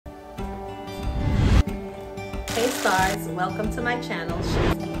Hey stars, welcome to my channel,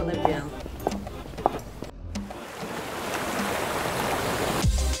 Shae.equilibrium.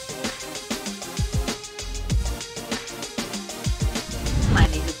 My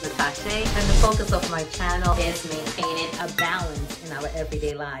name is Shae, and the focus of my channel is maintaining a balance in our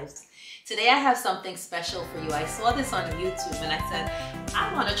everyday lives. Today I have something special for you. I saw this on YouTube and I said,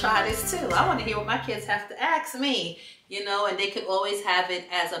 I want to try this too. I want to hear what my kids have to ask me, you know, and they could always have it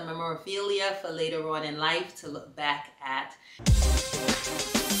as a memorabilia for later on in life to look back at.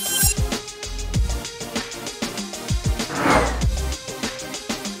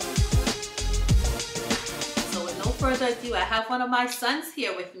 So with no further ado, I have one of my sons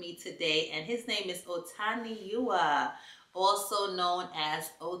here with me today, and his name is Otaniua, also known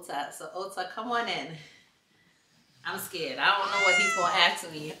as Ota. So Ota, come on in. I'm scared. I don't know what he's going to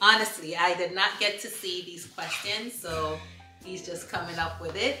ask me. Honestly, I did not get to see these questions, so he's just coming up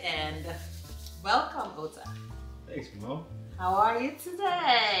with it. And welcome, Ota. Thanks, Mom. How are you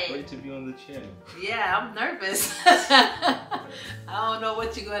today? Great to be on the channel. Yeah, I'm nervous. I don't know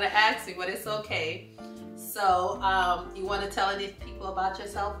what you're going to ask me, but it's okay. So, you want to tell any people about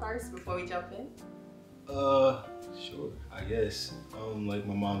yourself first before we jump in? Sure, I guess. Like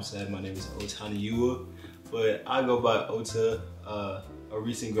my mom said, my name is Otaniua, but I go by Ota, a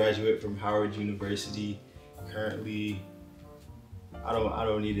recent graduate from Howard University. Currently, I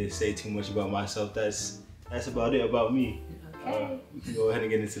don't need to say too much about myself. That's about it about me. Okay. We can go ahead and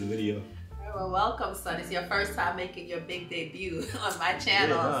get into the video. All right, well, welcome, son. It's your first time making your big debut on my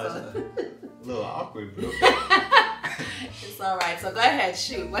channel. Yeah, So. it's a little awkward, bro. It's all right. So go ahead,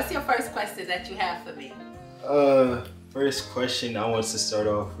 shoot. What's your first question that you have for me? First question, I want to start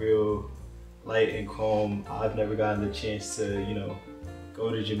off real light and calm. I've never gotten the chance to, you know,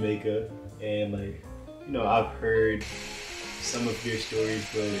 go to Jamaica, and like, you know, I've heard some of your stories,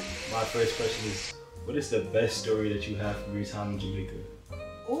 but my first question is, what is the best story that you have from your time in Jamaica?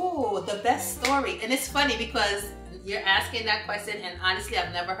 Oh, the best story. And it's funny because you're asking that question, and honestly,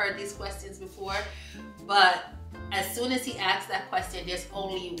 I've never heard these questions before, but as soon as he asked that question, there's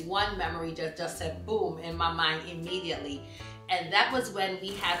only one memory that just said boom in my mind immediately. And that was when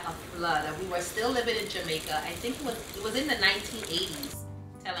we had a flood and we were still living in Jamaica. I think it was in the 1980s,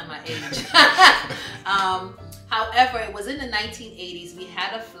 telling my age. However, it was in the 1980s, we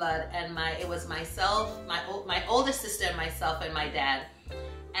had a flood, and it was myself, my older sister and myself and my dad.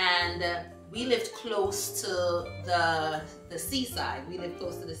 And we lived close to the seaside. We lived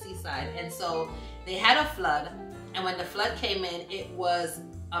close to the seaside. And so they had a flood. And when the flood came in, it was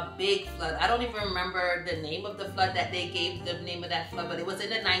a big flood. I don't even remember the name of the flood that they gave the name of that flood, but it was in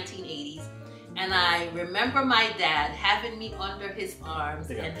the 1980s. And I remember my dad having me under his arms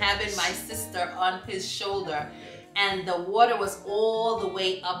and having my sister on his shoulder. And the water was all the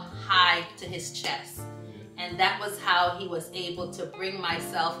way up high to his chest. And that was how he was able to bring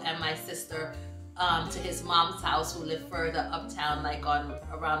myself and my sister to his mom's house, who lived further uptown, like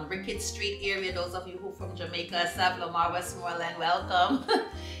around Rickett Street area. Those of you who from Jamaica, Savlamar, Westmoreland, welcome.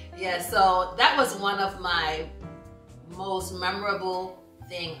 Yeah, so that was one of my most memorable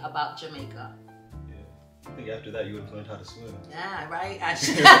thing about Jamaica. Yeah, I think after that you would have learned how to swim. Yeah, right. I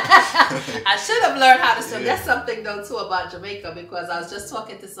should have learned how to swim. Yeah. That's something though too about Jamaica, because I was just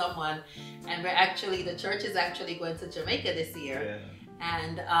talking to someone, and the church is actually going to Jamaica this year. Yeah.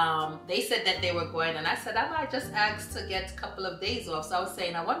 And they said that they were going, and I said I might just ask to get a couple of days off. So I was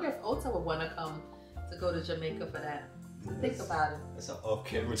saying, I wonder if Ota would want to come to go to Jamaica for that. Think about it. That's an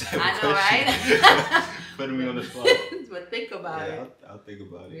off-camera type of question. I know, right? Putting me on the spot. But think about it. I'll think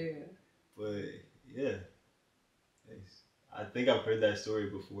about it. Yeah. But yeah, thanks. I think I've heard that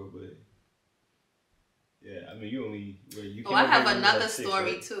story before, but yeah, I mean, you. Oh, I have another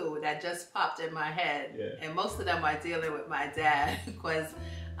story too that just popped in my head, and most of them are dealing with my dad, because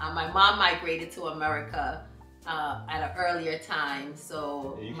my mom migrated to America at an earlier time.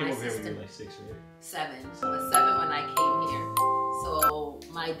 So you came over here when you were like 6, right? 7. So I was 7 when I came here. So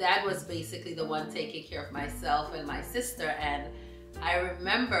my dad was basically the one taking care of myself and my sister, and I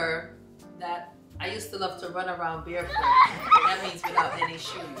remember that I used to love to run around barefoot. That means without any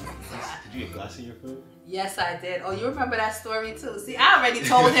shoes. So did you get glass in your foot? Yes, I did. Oh, you remember that story too? See, I already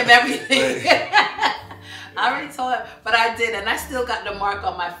told him everything. I already told him, but I did, and I still got the mark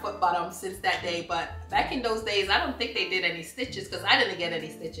on my foot bottom since that day. But back in those days, I don't think they did any stitches, because I didn't get any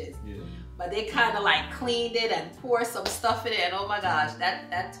stitches. Yeah. But they kind of like cleaned it and poured some stuff in it, and oh my gosh,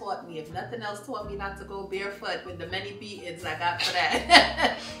 that taught me, if nothing else taught me not to go barefoot with the many beatings I got for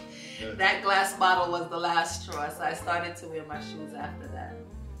that. That glass bottle was the last straw, so I started to wear my shoes after that.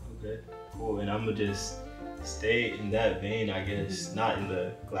 Okay, cool. And I'm gonna just stay in that vein, I guess. Not in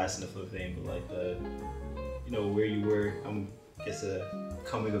the glass in the foot vein, but like the, you know, where you were. I guess a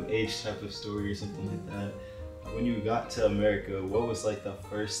coming of age type of story or something like that. When you got to America, what was like the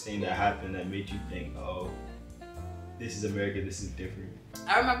first thing that happened that made you think, oh, this is America, this is different?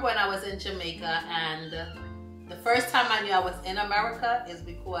 I remember when I was in Jamaica, and the first time I knew I was in America is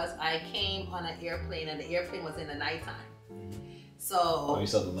because I came on an airplane, and the airplane was in the nighttime. So, oh, you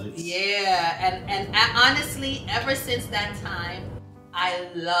saw the lights? Yeah, and honestly, ever since that time, I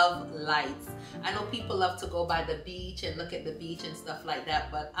love lights. I know people love to go by the beach and look at the beach and stuff like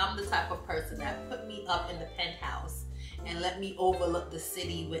that, but I'm the type of person that put me up in the penthouse and let me overlook the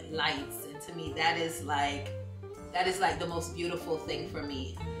city with lights. And to me, that is like the most beautiful thing for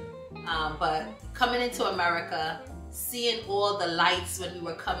me. But coming into America, seeing all the lights when we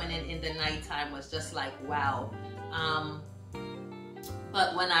were coming in the nighttime was just like, wow.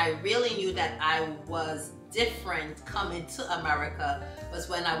 But when I really knew that I was different coming to America was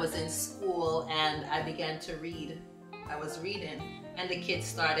when I was in school and I began to read. I was reading and the kids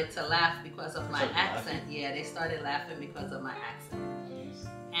started to laugh because of my accent. Yeah, they started laughing because of my accent.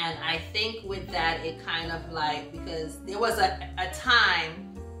 And I think with that, it kind of like, because there was a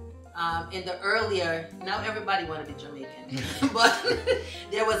time in the earlier, now everybody want to be Jamaican, but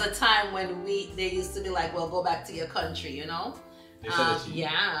there was a time when they used to be like, well, go back to your country, you know?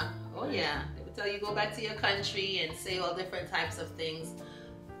 Yeah, oh yeah. They would tell you go back to your country and say all different types of things.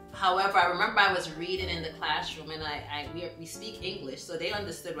 However, I remember I was reading in the classroom and we speak English, so they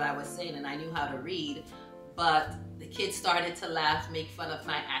understood what I was saying and I knew how to read. But the kids started to laugh, make fun of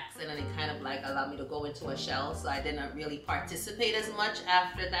my accent, and it kind of like allowed me to go into a shell, so I didn't really participate as much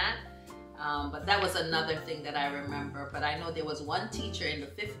after that. But that was another thing that I remember. But I know there was one teacher in the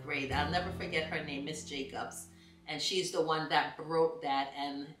 5th grade, I'll never forget her name, Miss Jacobs. And she's the one that broke that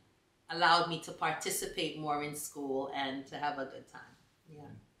and allowed me to participate more in school and to have a good time.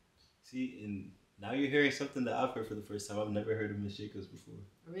 Yeah. See, and now you're hearing something that I've heard for the first time. I've never heard of Miss Jacobs before.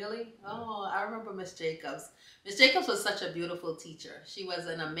 Really? Oh, I remember Miss Jacobs. Miss Jacobs was such a beautiful teacher. She was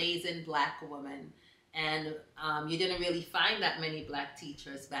an amazing Black woman. And you didn't really find that many Black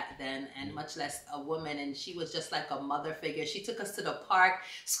teachers back then, and much less a woman. And she was just like a mother figure. She took us to the park.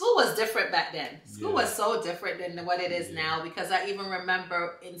 School was different back then. School was so different than what it is now, because I even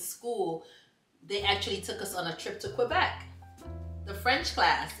remember in school, they actually took us on a trip to Quebec. The French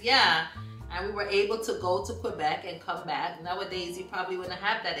class, yeah. And we were able to go to Quebec and come back. Nowadays, you probably wouldn't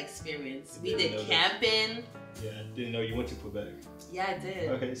have that experience. We did camping. Yeah, I didn't know you went to Quebec. Yeah, I did.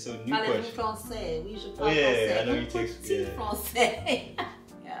 Okay, so new question. Français. We should parle français. I know you take français.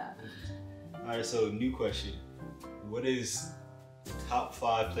 Yeah. All right, so new question. What is top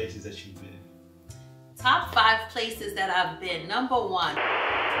 5 places that you've been? Top 5 places that I've been. Number 1,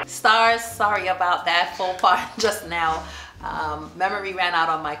 stars. Sorry about that faux pas just now. Memory ran out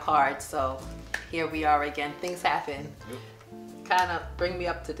on my card, so here we are again. Things happen. Yep. Kind of bring me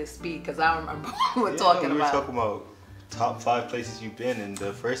up to this speed because I don't remember what we're talking about. We were talking about top 5 places you've been, and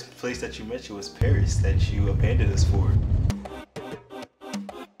the first place that you mentioned was Paris, that you abandoned us for.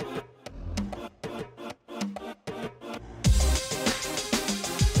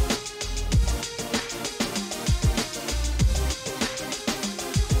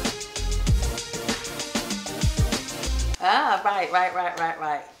 Ah, right.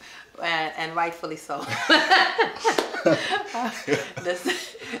 And rightfully so.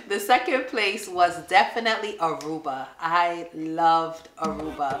 The second place was definitely Aruba. I loved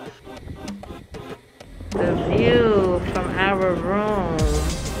Aruba. The view from our room.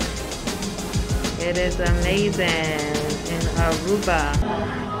 It is amazing in Aruba.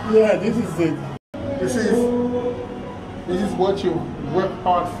 Yeah, this is it. This is what you work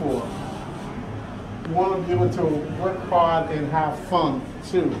hard for. You want to be able to work hard and have fun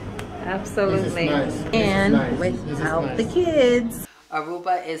too. Absolutely. This is nice. And this is nice. without the kids.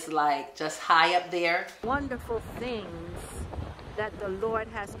 Aruba is like just high up there. Wonderful things that the Lord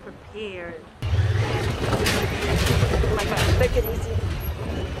has prepared. Oh my God, take it easy.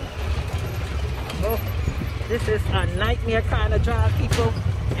 Oh, this is a nightmare kind of drive, people.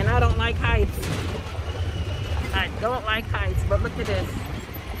 And I don't like heights. I don't like heights, but look at this.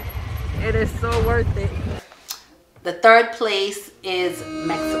 It is so worth it. The third place is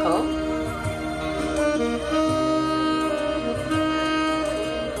Mexico.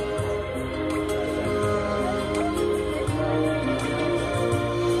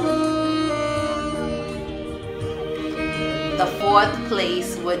 The fourth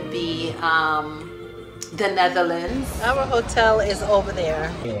place would be the Netherlands. Our hotel is over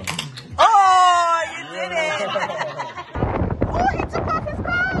there. Yeah. Oh, you did it! Oh, he took off his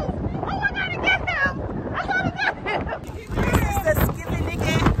clothes! Oh, I gotta get him! I gotta get him! This is the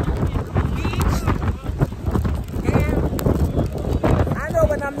Skillinigate Beach.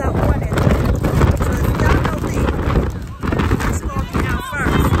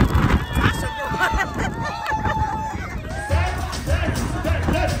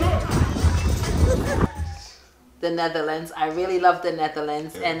 the Netherlands. I really love the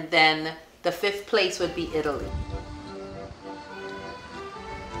Netherlands. Yeah. And then the 5th place would be Italy.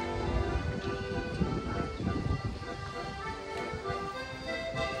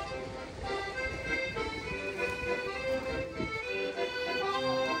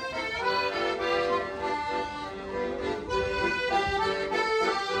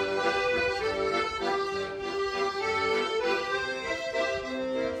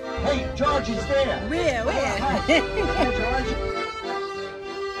 Hey, George is there. Where? Hey, George.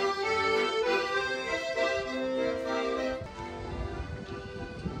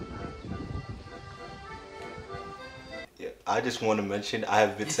 Yeah, I just want to mention I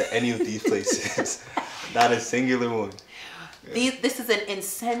haven't been to any of these places. Not a singular one. This is an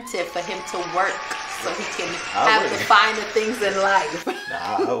incentive for him to work so he can I have work. the finer things in life.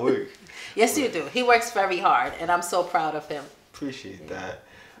 Nah, I work. Yes, you do. He works very hard, and I'm so proud of him. Appreciate that.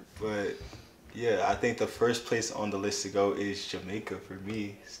 But yeah, I think the first place on the list to go is Jamaica for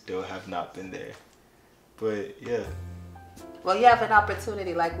me. Still have not been there. But yeah. Well, you have an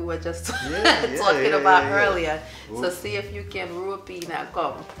opportunity like we were just Yeah, talking about yeah. earlier. So Ooh. see if you can repeat and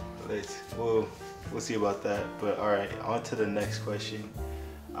come. We'll see about that. But all right, on to the next question.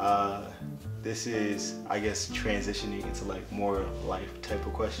 This is, I guess, transitioning into like more life type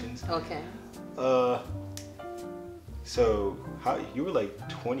of questions. Okay. So how you were like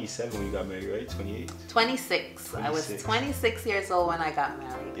 27 when you got married, right? 28? 26. I was 26. 26 years old when I got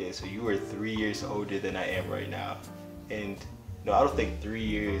married. Yeah, so you were 3 years older than I am right now. And no, I don't think 3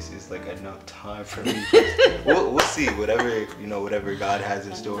 years is like enough time for me. We'll see, whatever God has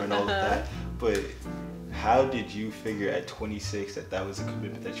in store and all of that. But how did you figure at 26 that was a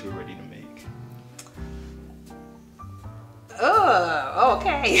commitment that you were ready to make? Oh,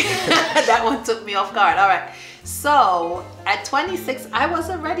 okay. That one took me off guard. All right. So at 26, I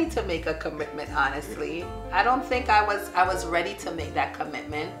wasn't ready to make a commitment, honestly. I don't think I was ready to make that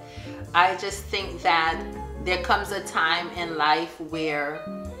commitment. I just think that there comes a time in life where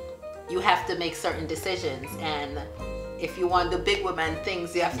you have to make certain decisions, and if you want to do big woman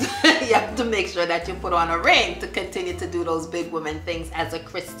things, you have to make sure that you put on a ring to continue to do those big woman things as a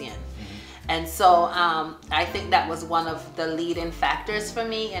Christian. And so I think that was one of the leading factors for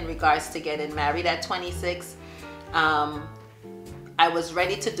me in regards to getting married at 26. I was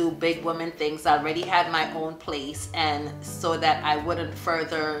ready to do big woman things. I already had my own place, and so that I wouldn't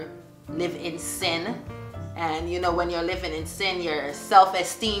further live in sin. And you know, when you're living in sin, your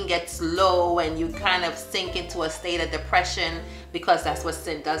self-esteem gets low and you kind of sink into a state of depression, because that's what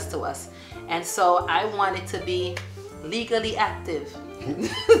sin does to us. And so I wanted to be legally active.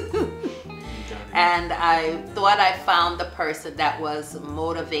 And I thought I found the person that was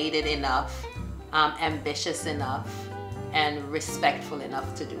motivated enough, ambitious enough, and respectful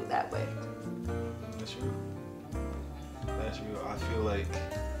enough to do that way. That's true. That's true. I feel like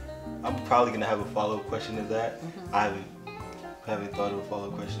I'm probably gonna have a follow-up question to that. I haven't thought of a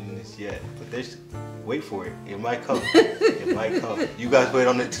follow-up question in this yet, but wait for it. It might come. It might come. You guys wait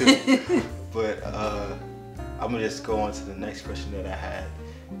on it too. But I'm gonna just go on to the next question that I had.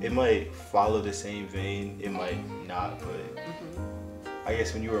 It might follow the same vein. It might not, but I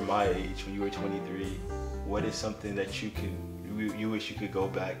guess when you were my age, when you were 23, what is something that you wish you could go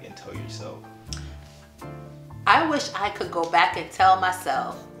back and tell yourself? I wish I could go back and tell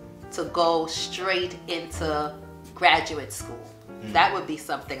myself to go straight into graduate school. That would be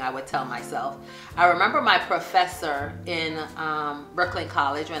something I would tell myself. I remember my professor in Brooklyn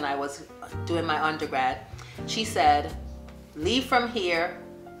College when I was doing my undergrad. She said, leave from here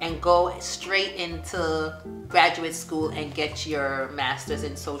and go straight into graduate school and get your master's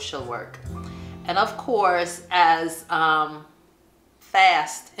in social work. And of course, as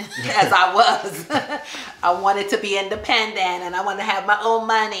fast as I was, I wanted to be independent, and I wanted to have my own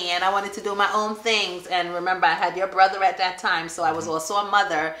money, and I wanted to do my own things. And remember, I had your brother at that time, so I was also a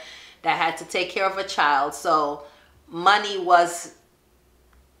mother that had to take care of a child. So money was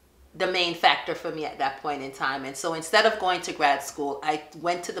the main factor for me at that point in time. And so instead of going to grad school, I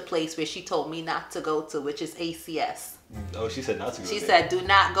went to the place where she told me not to go to, which is ACS. Oh, she said not to go She there. said, do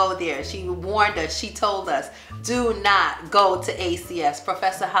not go there. She warned us. She told us, do not go to ACS.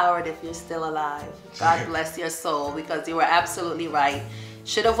 Professor Howard, if you're still alive, God bless your soul, because you were absolutely right.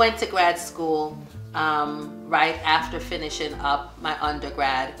 Should have went to grad school right after finishing up my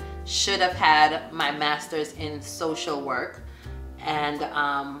undergrad. Should have had my master's in social work. And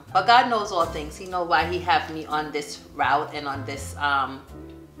but God knows all things. He knows why he have me on this route and on this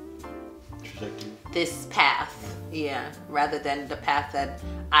Trajectory. this path, yeah, rather than the path that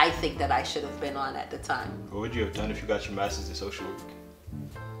I think that I should have been on at the time. What would you have done if you got your master's in social work?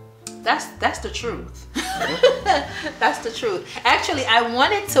 That's the truth. That's the truth. Actually, I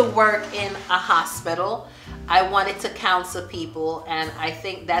wanted to work in a hospital. I wanted to counsel people, and I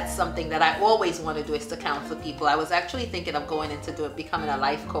think that's something that I always want to do, is to counsel people. I was actually thinking of going into becoming a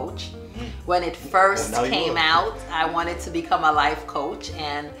life coach. When it first came out, I wanted to become a life coach,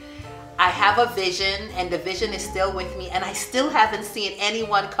 and I have a vision, and the vision is still with me, and I still haven't seen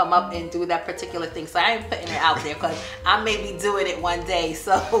anyone come up and do that particular thing. So I am putting it out there because I may be doing it one day.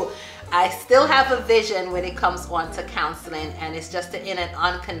 So I still have a vision when it comes on to counseling, and it's just in an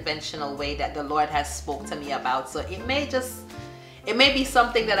unconventional way that the Lord has spoke to me about. So it may be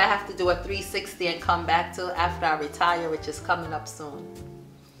something that I have to do a 360 and come back to after I retire, which is coming up soon.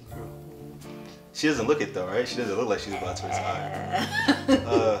 She doesn't look it though, right? She doesn't look like she's about to retire.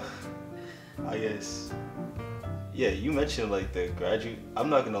 I guess, yeah, you mentioned like the graduate. I'm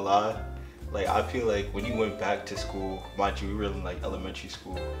not gonna lie, like I feel like when you went back to school, mind you, we were in like elementary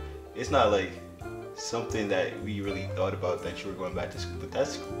school. It's not like something that we really thought about that you were going back to school, but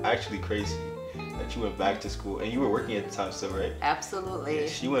that's actually crazy that you went back to school, and you were working at the time still, right? Absolutely. Yeah,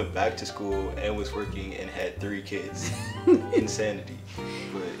 she went back to school and was working and had 3 kids. Insanity.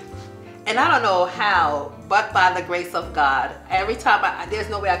 But and I don't know how, but by the grace of God, every time there's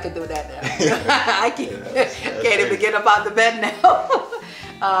no way I could do that now. I can't even get up out the bed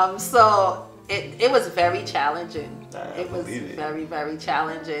now. So it was very challenging. It was very, very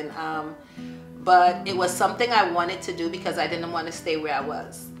challenging. But it was something I wanted to do because I didn't want to stay where I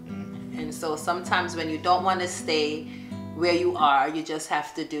was. And so sometimes when you don't want to stay where you are, you just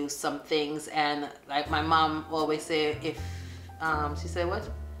have to do some things. And like my mom always said, she said, what?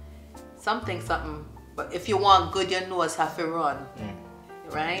 Something, but if you want good, your nose have to run,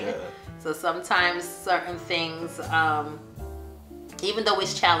 right? Yeah. So sometimes certain things, even though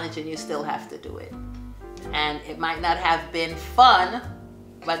it's challenging, you still have to do it. And it might not have been fun,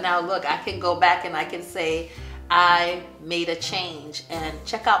 but now look, I can go back and I can say, I made a change, and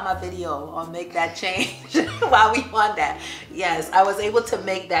check out my video on make that change while we on that. Yes, I was able to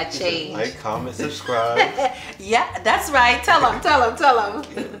make that change. Like, comment, subscribe. Yeah, that's right. Tell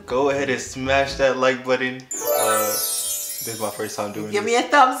them. Go ahead and smash that like button. This is my first time doing this. Give me a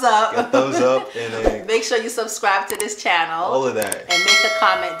thumbs up. A thumbs up, and then make sure you subscribe to this channel. All of that. And make a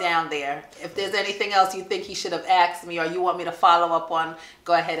comment down there. If there's anything else you think he should have asked me or you want me to follow up on,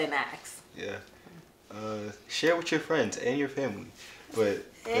 go ahead and ask. Yeah. Share with your friends and your family. But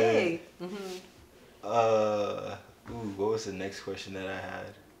hey. What was the next question that I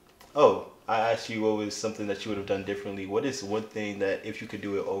had? Oh, I asked you what was something that you would have done differently. What is one thing that if you could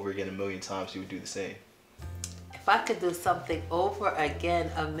do it over again 1,000,000 times, you would do the same? If I could do something over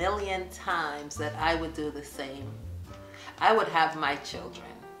again 1,000,000 times, that I would do the same, I would have my children.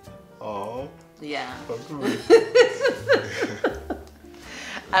 Oh. Yeah.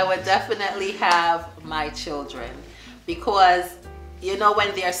 I would definitely have my children, because you know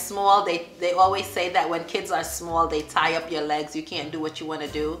when they're small, they always say that when kids are small, they tie up your legs, you can't do what you want to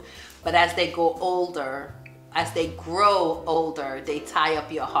do. But as they go older, as they grow older, they tie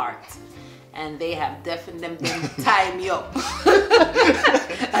up your heart. And they have definitely been tying me up.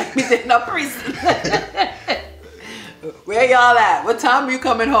 I've been in a prison. Where y'all at? What time are you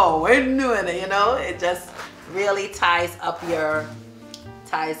coming home? What are you doing? You know, it just really ties up your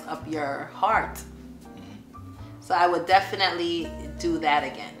heart. So I would definitely do that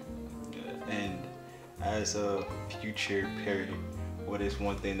again. And as a future parent, what is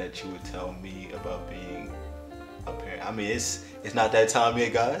one thing that you would tell me about being a parent? I mean, it's not that time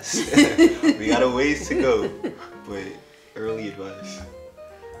yet, guys. We got a ways to go, but early advice.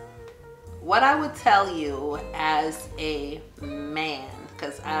 What I would tell you as a man,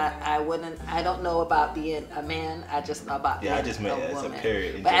 because I don't know about being a man, I just know about being I just meant as woman. A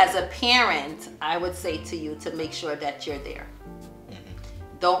parent. But as a parent, I would say to you to make sure that you're there.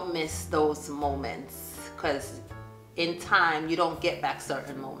 Don't miss those moments, because in time you don't get back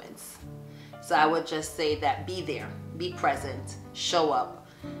certain moments. So I would just say that be there, be present, show up,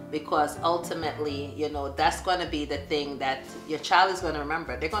 because ultimately, you know, that's going to be the thing that your child is going to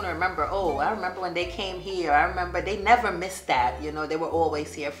remember. They're going to remember, oh, I remember when they came here. I remember they never missed that. You know, they were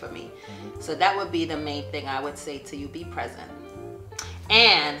always here for me. So that would be the main thing I would say to you, be present.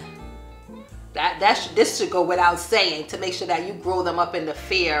 And this should go without saying, to make sure that you grow them up in the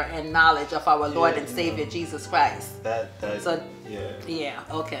fear and knowledge of our Lord and Savior, Jesus Christ. Yeah,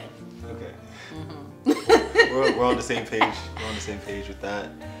 okay. We're on the same page. We're on the same page with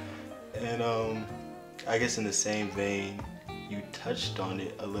that. And I guess in the same vein, you touched on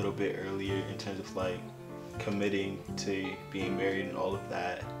it a little bit earlier in terms of like committing to being married and all of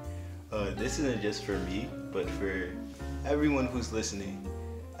that. This isn't just for me, but for everyone who's listening.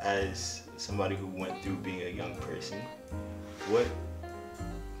 as somebody who went through being a young person, what,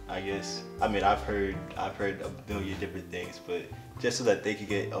 I guess, I mean, I've heard a million different things, but just so that they could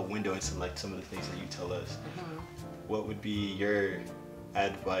get a window into like some of the things that you tell us, what would be your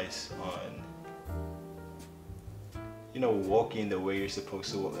advice on, you know, walking the way you're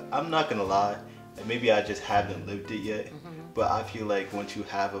supposed to walk? I'm not gonna lie, maybe I just haven't lived it yet, but I feel like once you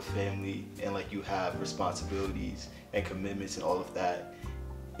have a family and like you have responsibilities and commitments and all of that,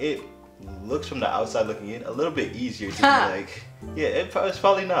 it looks from the outside looking in a little bit easier to be like, yeah, it's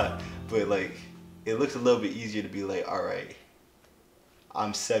probably not, but like it looks a little bit easier to be like, all right,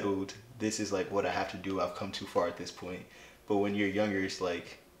 I'm settled, this is like what I have to do, I've come too far at this point. But when you're younger, it's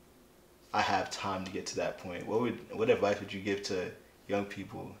like, I have time to get to that point. What advice would you give to young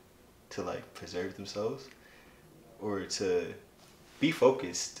people to like preserve themselves or to be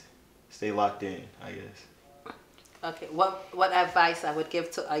focused, stay locked in, I guess? Okay, what advice I would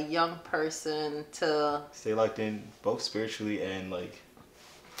give to a young person to stay locked in both spiritually and like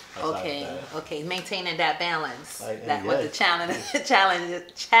okay, maintaining that balance. Like, that what the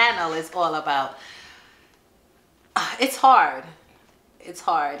channel is all about. It's hard. It's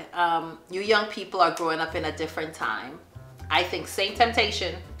hard. You young people are growing up in a different time. I think same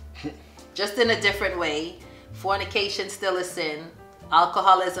temptation, just in a different way. Fornication still a sin.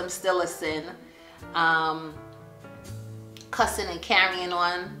 Alcoholism still a sin. Cussing and carrying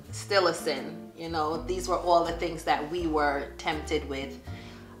on, still a sin. You know, these were all the things that we were tempted with.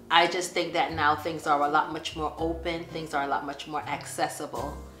 I just think that now things are a lot much more open, things are a lot much more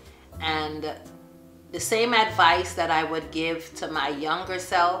accessible. And the same advice that I would give to my younger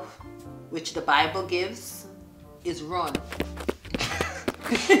self, which the Bible gives, is run.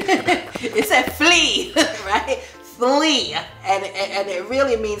 It said flee, right? Flee. And it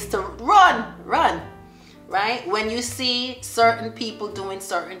really means to run, right? When you see certain people doing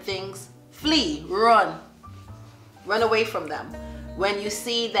certain things, flee, run away from them. When you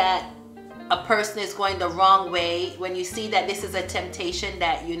see that a person is going the wrong way, when you see that this is a temptation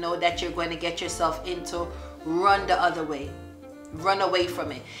that you know that you're going to get yourself into, run the other way. Run away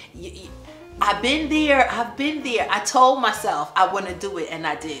from it. I've been there. I told myself I wouldn't do it, and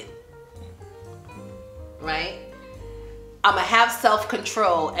I did. Right? I'm going to have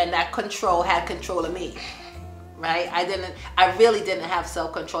self-control, and that control had control of me. Right? I really didn't have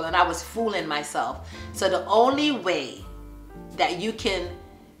self-control, and I was fooling myself. So the only way that you can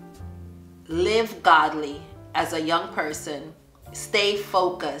live godly as a young person, stay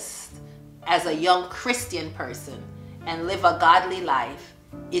focused as a young Christian person, and live a godly life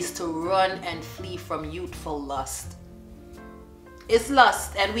is to run and flee from youthful lust. It's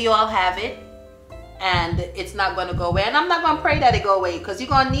lust, and we all have it, and it's not going to go away. And I'm not going to pray that it go away, because you're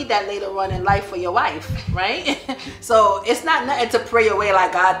going to need that later on in life for your wife, right? So it's not nothing to pray away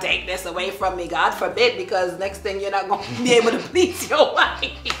like, God, take this away from me. God forbid, because next thing you're not going to be able to please your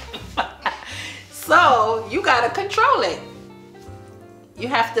wife. So you got to control it. You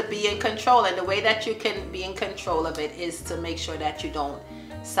have to be in control, and the way that you can be in control of it is to make sure that you don't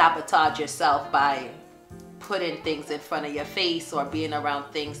sabotage yourself by putting things in front of your face or being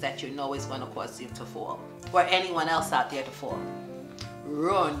around things that you know is going to cause you to fall, or anyone else out there to fall.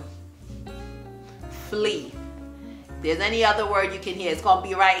 Run. Flee. If there's any other word you can hear, it's going to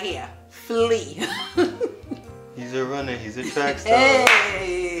be right here. Flee. He's a runner. He's a track star.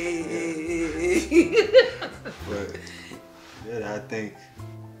 Hey. But yeah, thank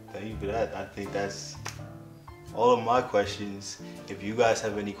you for that. I think that's all of my questions. If you guys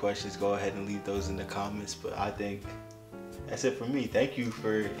have any questions, go ahead and leave those in the comments. But I think that's it for me. Thank you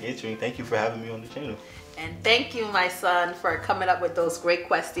for answering. Thank you for having me on the channel. And thank you, my son, for coming up with those great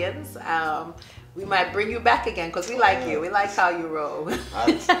questions. We might bring you back again, because we like you. We like how you roll. I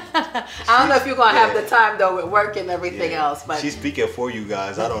don't know if you're going to have the time, though, with work and everything else. But she's speaking for you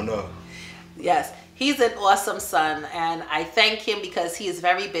guys. I don't know. Yes. He's an awesome son, and I thank him because he is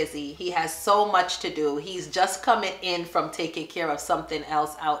very busy. He has so much to do. He's just coming in from taking care of something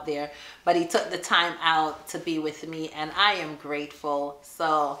else out there, but he took the time out to be with me, and I am grateful.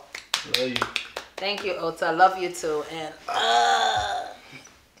 So, love you. Thank you, Ota. Love you too. And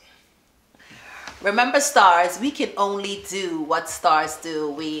remember, stars, we can only do what stars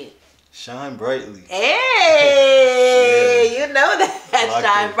do. We shine brightly. Hey, yeah. You know that.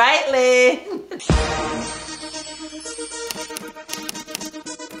 Shine brightly.